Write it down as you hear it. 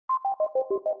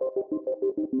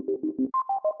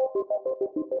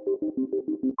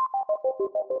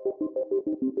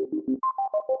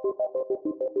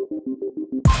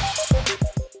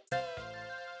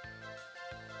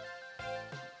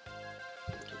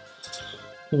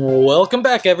Welcome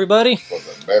back, everybody. For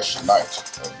the best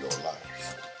night of your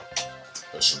life.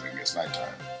 Assuming it's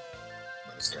nighttime.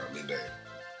 But it's currently day.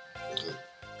 Is it?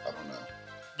 I don't know.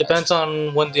 Depends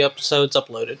on when the episode's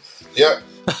uploaded. Yep.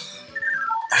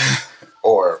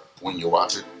 Or when you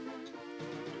watch it.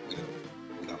 We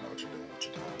don't know what you're doing, what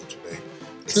you're doing, what you're doing.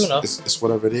 True enough. It's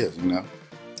whatever it is, you know?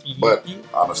 But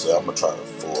honestly, I'm going to try to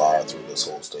fly through this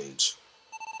whole stage.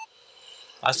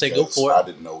 I say go for it. I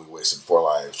didn't know we wasted 4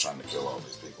 lives trying to kill all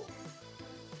these people.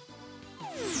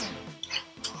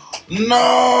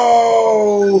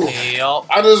 No! Yup.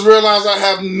 I just realized I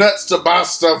have nuts to buy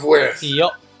stuff with.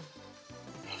 Yup.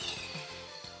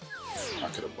 I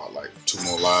could have bought like 2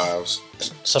 more lives.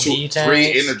 Some 3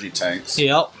 energy tanks.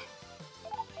 Yup.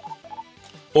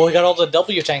 Well, we got all the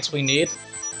W tanks we need.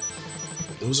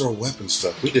 Those are weapon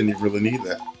stuff. We didn't even really need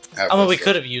that. I mean, we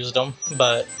could have used them,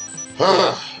 but...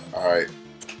 Alright.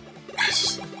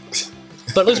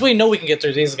 But at least we know we can get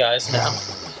through these guys now.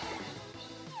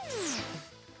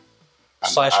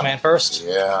 Slash man first.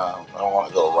 Yeah, I don't want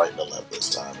to go right to left this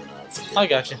time. You know, I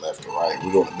got you. Left to right.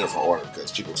 We go in a different order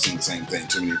because people have seen the same thing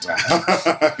too many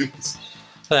times.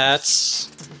 That's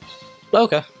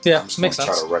okay. Yeah, makes sense.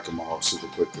 Try to wreck them all super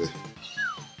quickly.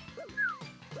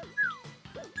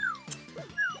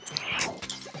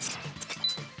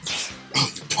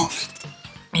 Oh, you punk!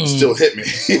 Still hit me,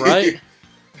 right?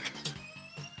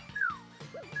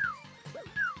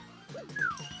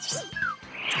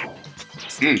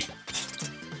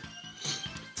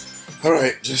 All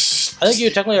right, just. I think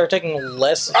you technically are taking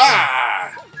less.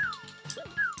 Ah!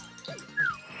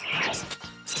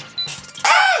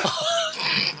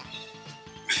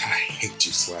 I hate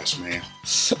you, Slash Man.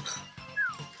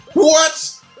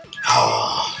 What?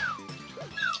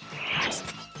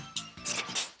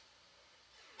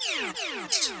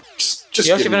 Just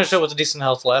you actually finished it with a decent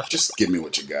health left. Just give me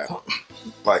what you got.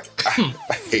 Like, I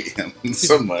hate him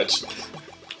so much.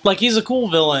 Like, he's a cool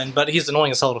villain, but he's annoying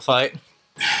as hell to fight.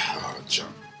 Oh,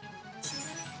 jump.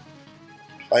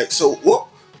 Like, so what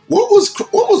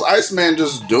was Iceman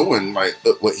just doing? Like,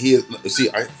 what he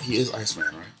is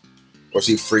Iceman, right? Or is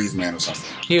he Freeze Man or something?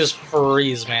 He was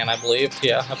Freeze Man, I believe.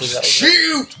 Yeah, I believe that was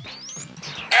Shoot!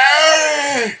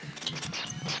 Hey!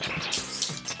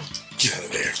 Get out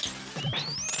of there.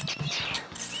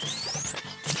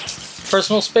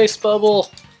 Personal space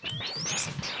bubble.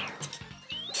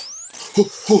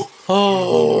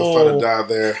 Oh, if I'd have died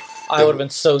there, I would have been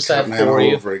so sad for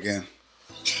you. Over again.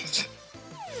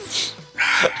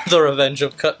 The Revenge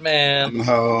of Cutman.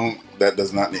 No, that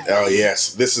does not need. Oh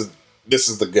yes, this is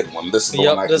the good one. This is the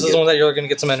one I can this is the one that you're going to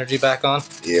get some energy back on.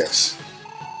 Yes.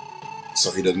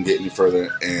 So he doesn't get any further,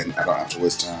 and I don't have to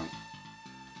waste time.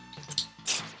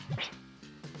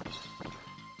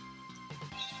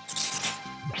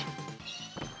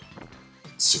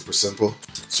 Super simple,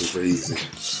 super easy.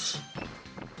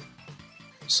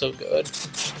 So good.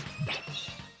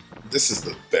 This is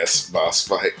the best boss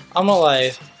fight. I'm gonna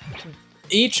lie.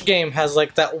 Each game has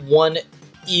like that one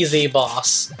easy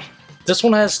boss. This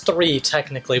one has 3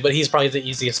 technically, but he's probably the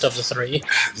easiest of the 3.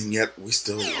 And yet we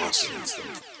still lost against them.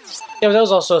 Yeah, but that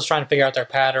was also us trying to figure out their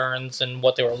patterns and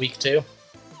what they were weak to.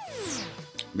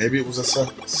 Maybe it was a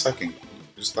sucking. You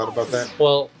just thought about that?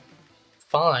 Well,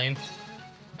 fine.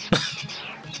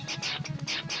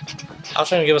 I was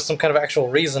trying to give us some kind of actual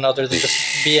reason other than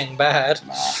just being bad.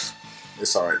 Nah,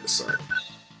 it's alright to suck.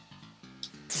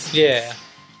 Yeah.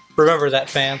 Remember that,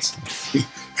 fans.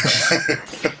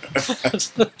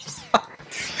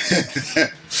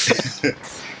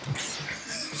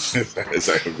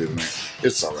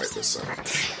 It's alright to suck.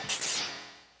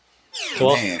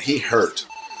 Well, man, he hurt.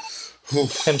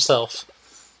 Himself.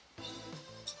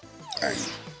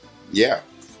 Yeah.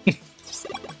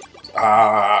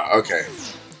 Okay.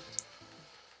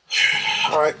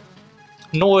 Alright.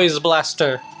 Noise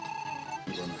Blaster.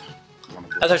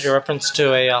 That's actually a reference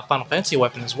to a Final Fantasy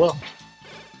weapon as well.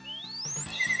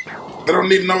 They don't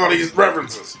need to know all these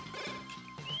references.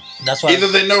 That's why. Either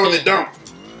they know or they don't.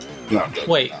 No.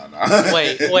 Wait. No.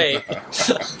 Wait.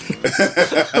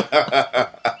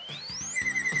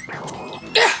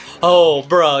 Oh,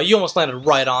 bro, you almost landed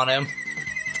right on him.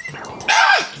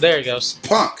 There he goes.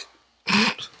 Punk.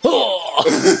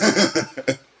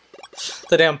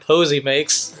 The damn pose he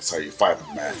makes. That's how you fight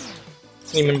him, man.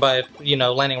 You mean by,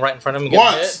 landing right in front of him and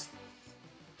getting hit?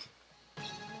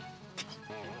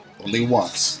 Only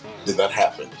once did that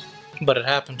happen. But it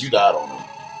happened. You died on him.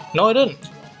 No, I didn't.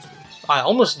 I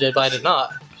almost did, but I did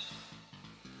not.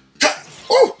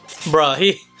 Oh! Bruh,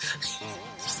 he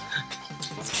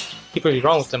pretty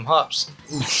wrong with them hops.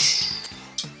 I'm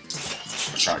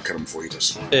trying to cut him before he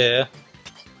does it. Yeah.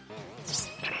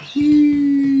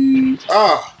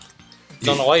 Ah!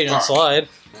 Don't know why you didn't slide.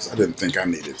 I didn't think I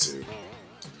needed to.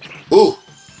 Ooh!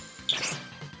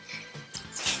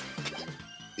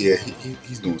 Yeah,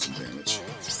 he's doing some damage.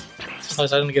 At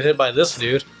least I didn't get hit by this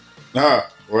dude. Nah,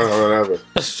 whatever.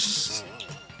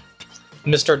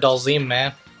 Mr. Dalzim,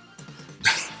 man.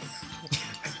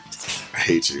 I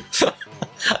hate you.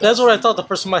 That's what I thought the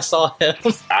first time I saw him.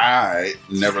 I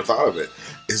never thought of it.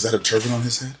 Is that a turban on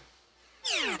his head?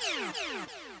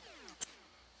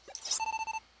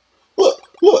 Look,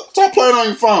 stop playing on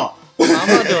your phone. I'm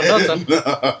not doing nothing.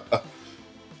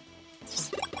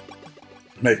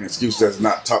 Making excuses to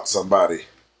not talk to somebody.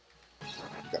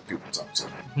 Got people to talk to.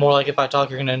 More like if I talk,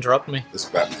 you're gonna interrupt me. This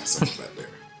Batman something back there.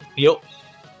 Yup.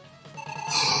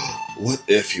 What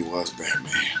if he was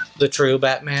Batman? The true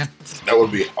Batman. That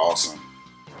would be awesome.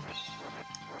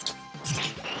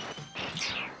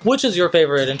 Which is your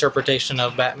favorite interpretation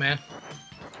of Batman?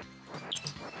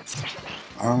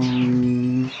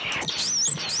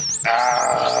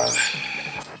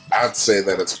 I'd say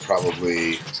that it's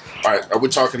probably... Alright, are we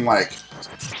talking like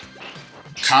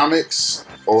comics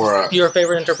or... Your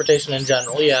favorite interpretation in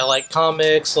general? Yeah, like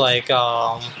comics, like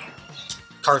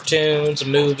cartoons,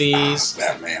 movies.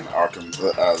 Batman, Arkham,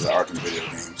 the Arkham video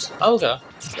games. Okay.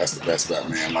 That's the best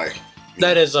Batman. Like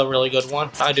that is a really good one.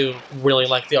 I do really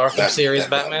like the Arkham series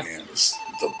Batman. Batman is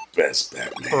the best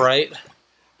Batman. Right.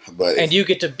 But and you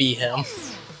get to be him.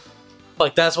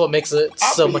 Like that's what makes it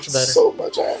so much better. So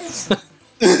much ass.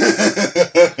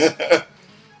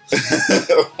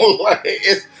 Like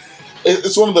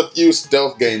it's one of the few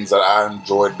stealth games that I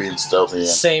enjoyed being stealthy in.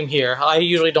 Same here. I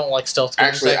usually don't like stealth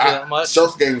games Actually, that much.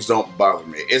 Stealth games don't bother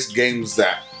me. It's games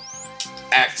that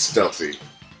act stealthy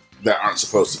that aren't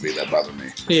supposed to be that bother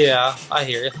me. Yeah, I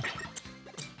hear you.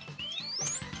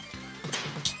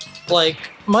 Like,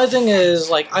 my thing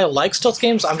is, like, I like stealth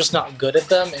games, I'm just not good at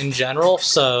them in general,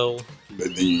 so...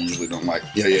 But then you usually don't like...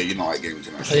 Yeah, you don't like games.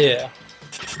 Yeah.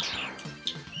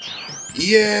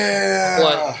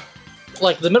 Yeah!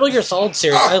 Like, the Metal Gear Solid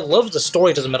series, I love the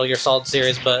story to the Metal Gear Solid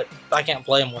series, but I can't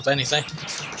play them with anything.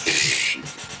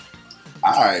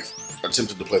 I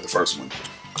attempted to play the first one.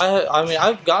 I mean,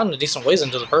 I've gotten a decent ways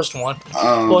into the first one.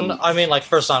 Well, I mean, like,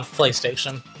 first on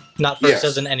PlayStation. Not first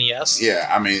as an NES.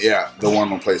 Yeah, I mean, yeah, the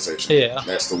one on PlayStation. Yeah.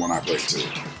 That's the one I played too.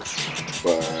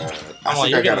 But I'm like,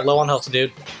 you're getting low on health,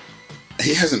 dude.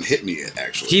 He hasn't hit me yet,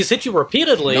 actually. He's hit you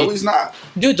repeatedly. No, he's not.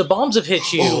 Dude, the bombs have hit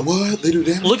you. Oh, what? They do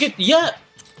damage? Look at, yeah.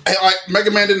 Hey, like,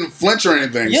 Mega Man didn't flinch or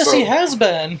anything. Yes, he has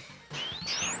been.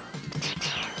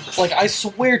 Like, I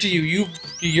swear to you,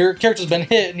 your character's been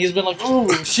hit, and he's been like, oh,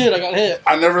 shit, I got hit.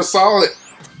 I never saw it.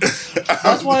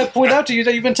 That's why I point out to you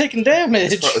that you've been taking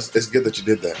damage. It's good that you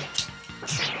did that.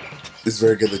 It's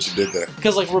very good that you did that.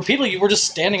 Because, like, repeatedly, you were just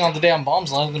standing on the damn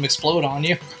bombs and letting them explode on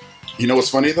you. You know what's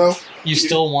funny, though? You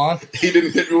still won. He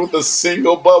didn't hit me with a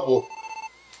single bubble.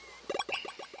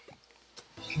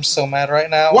 I'm so mad right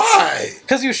now. Why?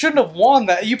 Because you shouldn't have won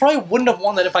that. You probably wouldn't have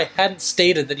won that if I hadn't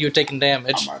stated that you had taken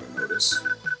damage. I might have noticed.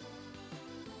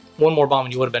 One more bomb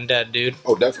and you would have been dead, dude.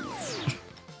 Oh, definitely.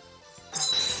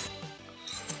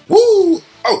 Woo!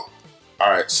 Oh!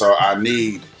 Alright, so I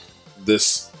need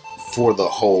this for the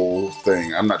whole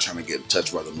thing. I'm not trying to get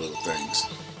touched by the little things.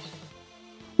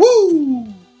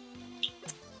 Woo!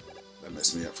 That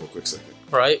messed me up for a quick second.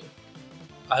 Right?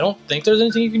 I don't think there's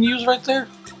anything you can use right there.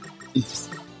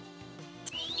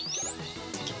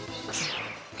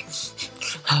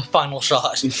 Final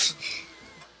shot.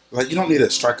 Like, you don't need to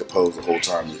strike a pose the whole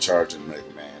time you're charging Mega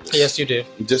Man. Yes, you do.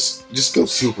 Just go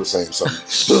Super Saiyan something.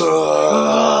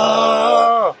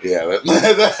 Yeah,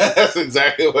 that's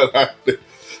exactly what I do.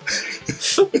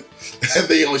 And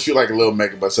then you only shoot like a little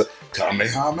Mega Buster.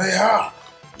 Kamehameha!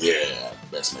 Yeah,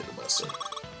 best Mega Buster.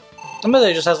 Somebody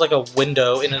that just has like a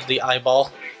window in the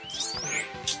eyeball.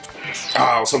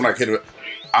 Oh, something like hit it.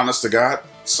 Honest to God.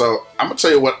 So, I'm going to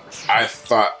tell you what I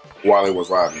thought Wily was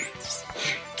riding.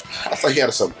 I thought he had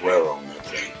a sombrero on that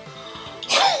thing.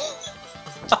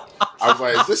 I was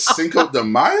like, is this Cinco de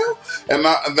Mayo? And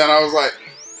then I was like,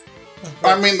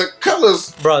 I mean, the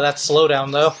colors... Bro, that's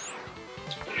slowdown, though.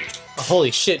 Oh, holy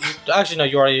shit. Actually, no,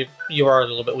 you are a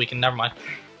little bit weakened. Never mind.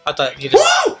 I thought you just...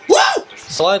 Whoa! Whoa!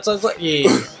 Slide. Yeah.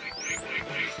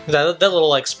 that little,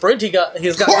 like, sprint he's got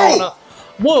going on.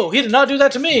 Whoa, he did not do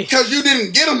that to me. Because you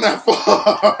didn't get him that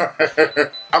far.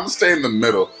 I'm going to stay in the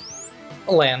middle.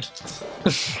 Land.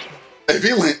 If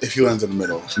he lands in the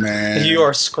middle, man. You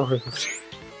are screwed.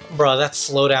 Bruh, that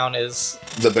slowdown is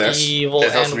the best. evil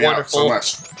It helps and me out wonderful. so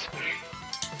much.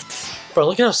 Bro,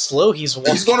 look at how slow he's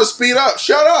walking. He's gonna speed up.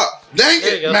 Shut up! Dang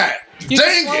There you it, go. Matt! You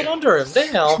Dang can slide it! under him,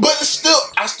 damn. But it's still,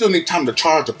 I still need time to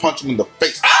charge to punch him in the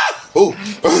face. Ah! Ooh.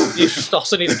 You just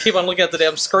also need to keep on looking at the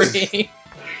damn screen.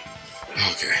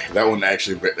 Okay, that one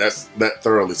actually, that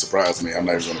thoroughly surprised me. I'm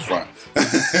not even gonna front.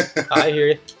 I hear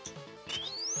you.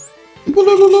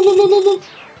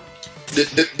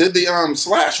 Did the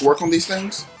slash work on these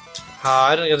things?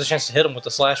 I didn't get the chance to hit him with the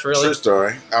slash, really. True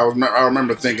story. I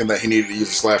remember thinking that he needed to use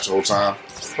the slash the whole time.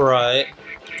 Right.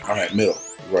 All right, middle.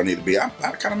 Where I need to be. I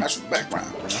kind of match with the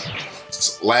background. You know?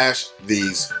 Slash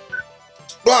these.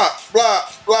 Blah, blah,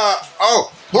 blah.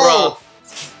 Oh, whoa. Bruh.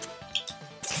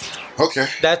 Okay.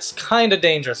 That's kind of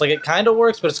dangerous. Like, it kind of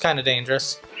works, but it's kind of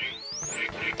dangerous.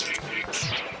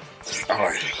 All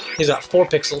right. He's got 4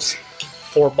 pixels.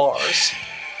 4 bars.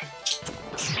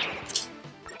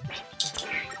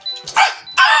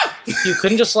 You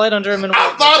couldn't just slide under him and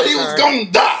I thought he was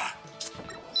gonna die.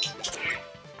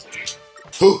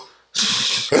 Whew.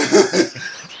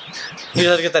 You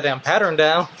had to get that damn pattern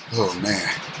down. Oh man.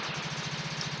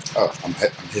 Oh, I'm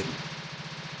hidden.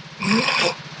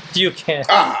 You can't.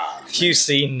 Ah. You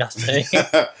see nothing.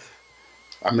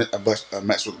 I messed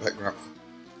with the background.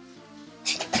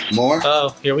 More.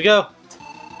 Oh, here we go.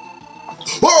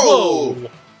 Whoa! Whoa!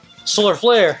 Solar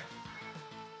flare.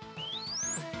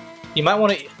 You might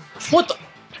want to. What the?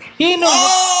 He ain't no.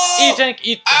 Oh! E-tank.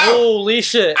 Holy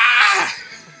shit. Ah!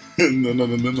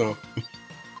 No.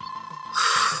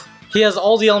 He has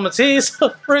all the elements. He's a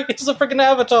freaking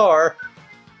avatar.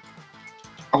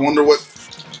 I wonder what.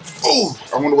 Oh,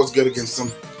 I wonder what's good against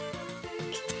him.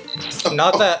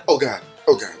 Not that. Oh god.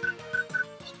 Oh god.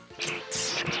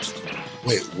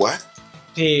 Wait, what?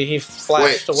 He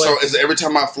flashed away. So is it every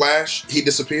time I flash, he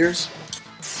disappears?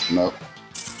 No.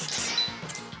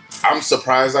 I'm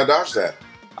surprised I dodged that.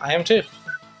 I am too.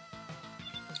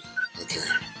 Okay.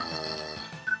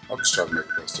 I'll just try to make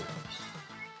it faster.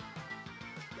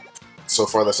 So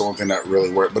far, that's the only thing that really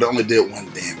worked, but it only did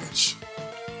 1 damage.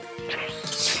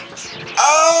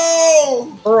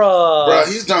 Oh! Bruh.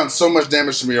 He's done so much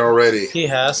damage to me already. He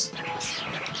has.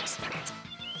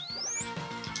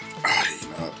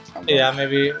 Yeah,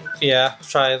 maybe. Yeah,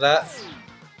 try that.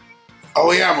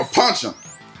 Oh yeah, I'm gonna punch him.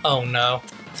 Oh no.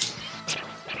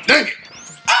 Dang it!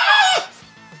 Ah!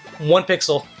 1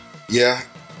 pixel. Yeah.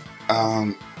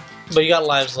 But you got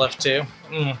lives left too.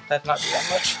 That'd not be that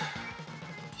much.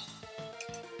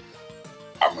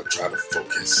 I'm gonna try to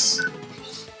focus.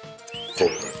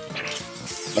 Forward.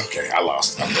 Okay, I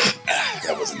lost.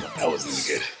 That wasn't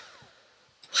good.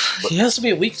 But he has to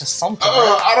be weak to something.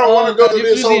 I don't want to go through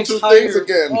these whole 2 things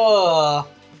again.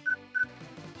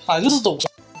 This is the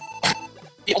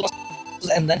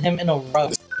and then him in a row.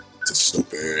 This is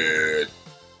stupid.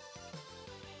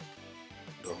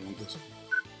 Do I want this?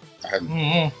 I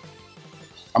haven't.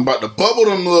 I'm about to bubble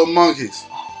them little monkeys.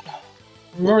 Oh, no.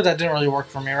 Remember that didn't really work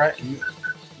for me, right? You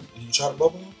try to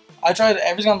bubble them? I tried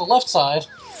everything on the left side.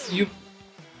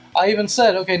 I even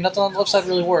said, okay, nothing on the left side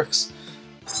really works.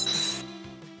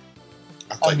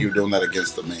 I thought you were doing that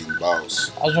against the main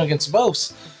boss. I was doing against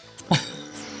both.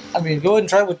 I mean, go ahead and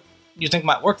try what you think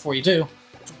might work for you, too.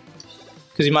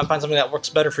 Because you might find something that works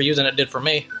better for you than it did for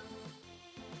me.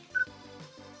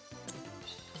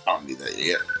 I don't need that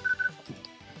yet.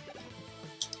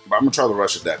 But I'm going to try the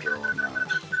rush adapter on.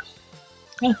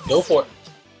 Yeah, go for it.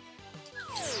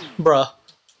 Bruh.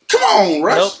 Come on,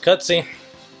 Rush! Nope, cutscene.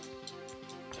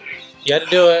 You had to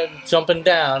do it jumping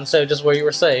down, so just where you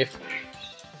were safe.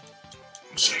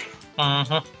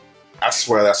 I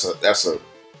swear that's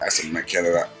a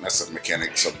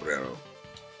mechanic sombrero.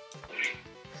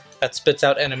 That spits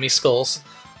out enemy skulls.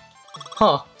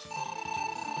 Huh.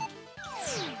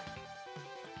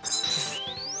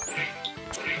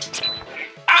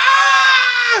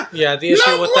 Ah! Yeah, the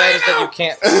issue with that is that you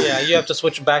can't. Yeah, you have to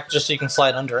switch back just so you can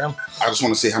slide under him. I just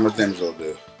want to see how much damage they'll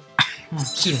do.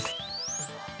 Excuse me.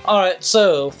 Alright,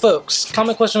 so, folks,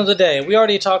 comment question of the day. We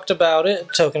already talked about it,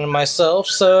 Token and myself,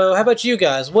 so how about you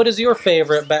guys? What is your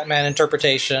favorite Batman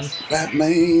interpretation?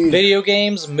 Batman. Video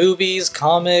games, movies,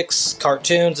 comics,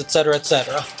 cartoons, etc.,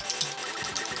 etc.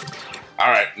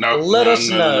 Alright, no. Let us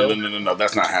know. No,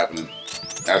 that's not happening.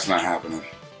 That's not happening.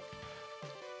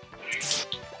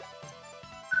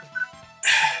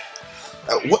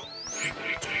 What?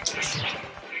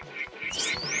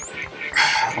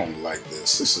 I don't like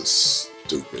this. This is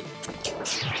stupid.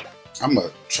 I'm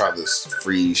gonna try this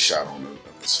freeze shot on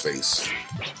his face.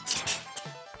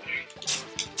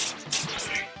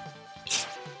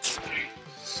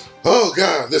 Oh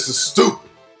god, this is stupid.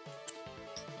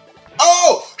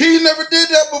 Oh, he never did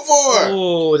that before.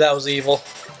 Ooh, that was evil.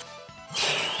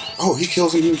 Oh, he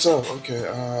kills him himself. Okay,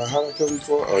 how did I kill him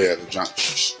before? Oh yeah, the jump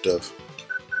stuff.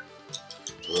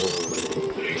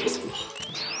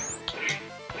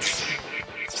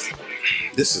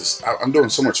 This is... I'm doing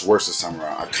so much worse this time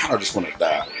around. I kind of just want to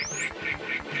die.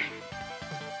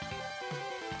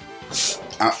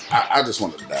 I just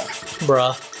want to die.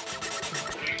 Bruh.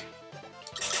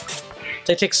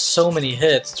 They take so many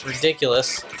hits, it's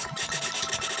ridiculous.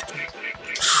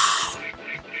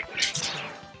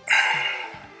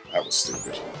 That was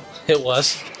stupid. It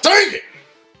was. Dang it!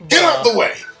 Get out the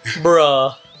way!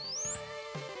 Bruh.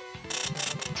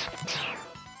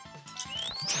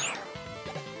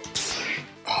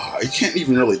 Oh, you can't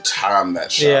even really time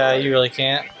that shot. Yeah, right? you really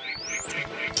can't.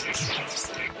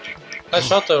 Nice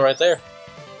shot though, right there.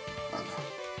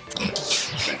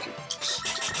 Thank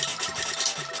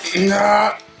you.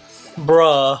 Nah.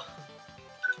 Bruh.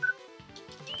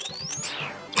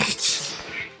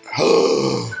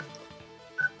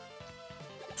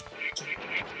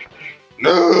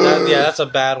 No. Yeah, that's a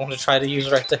bad one to try to use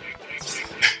right there.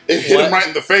 It hit him right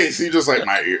in the face. He just like,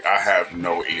 my ear. I have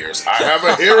no ears. I have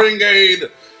a hearing aid.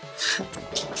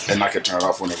 And I can turn it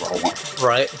off whenever I want.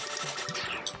 Right.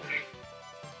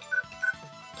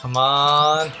 Come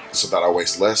on. So that I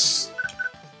waste less.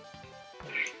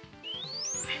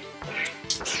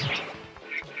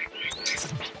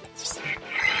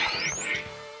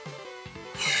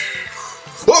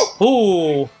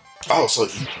 Whoa! Ooh. Oh, so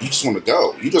you just want to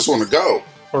go. You just want to go.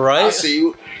 Right? I see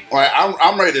you. Like,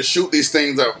 I'm ready to shoot these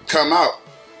things that come out.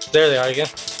 There they are again.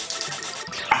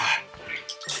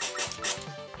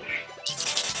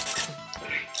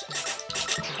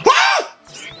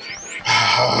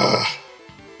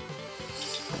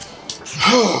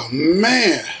 Oh,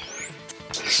 man.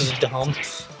 This is dumb.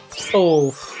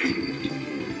 Oh.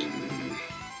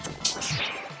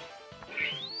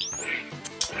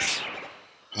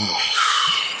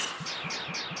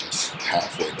 It's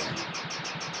halfway done.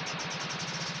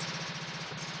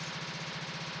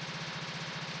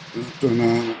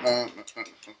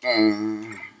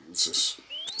 This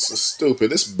is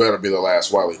stupid. This better be the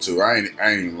last Wily too. I ain't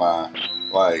even lying.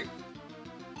 Like,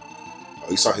 oh,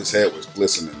 you saw his head was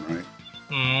glistening, right?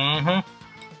 Mm-hmm.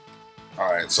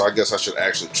 Alright, so I guess I should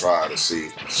actually try to see.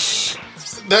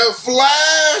 The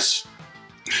Flash!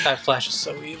 That Flash is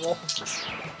so evil.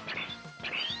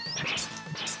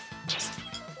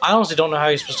 I honestly don't know how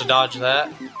you're supposed to dodge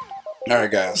that.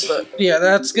 Alright, guys. But yeah,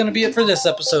 that's gonna be it for this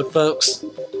episode, folks.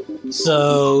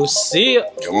 So, see ya!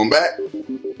 Come on back.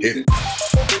 Hit it.